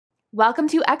Welcome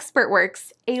to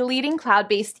ExpertWorks, a leading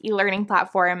cloud-based e-learning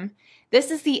platform.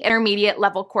 This is the intermediate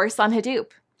level course on Hadoop.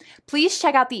 Please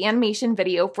check out the animation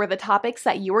video for the topics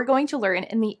that you are going to learn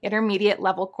in the intermediate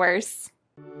level course.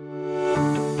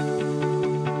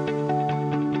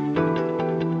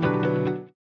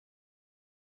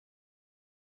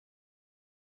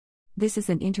 This is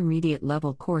an intermediate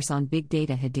level course on Big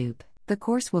Data Hadoop. The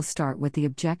course will start with the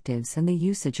objectives and the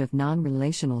usage of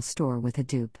non-relational store with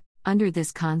Hadoop. Under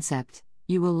this concept,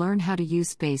 you will learn how to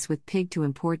use HBase with Pig to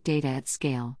import data at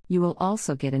scale. You will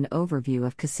also get an overview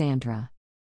of Cassandra.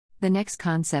 The next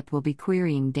concept will be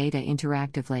querying data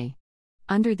interactively.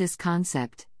 Under this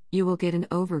concept, you will get an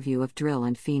overview of Drill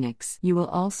and Phoenix. You will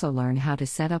also learn how to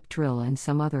set up Drill and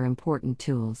some other important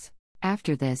tools.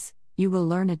 After this, you will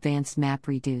learn Advanced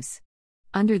MapReduce.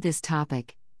 Under this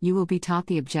topic, you will be taught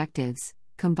the objectives,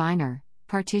 Combiner,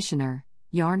 Partitioner,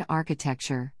 Yarn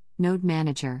Architecture, Node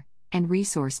Manager, and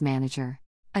Resource Manager.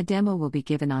 A demo will be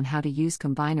given on how to use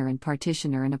Combiner and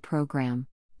Partitioner in a program.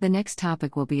 The next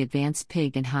topic will be Advanced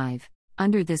Pig and Hive.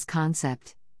 Under this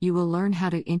concept, you will learn how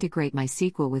to integrate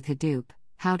MySQL with Hadoop,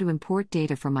 how to import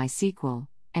data from MySQL,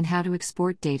 and how to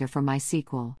export data from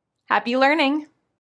MySQL. Happy learning!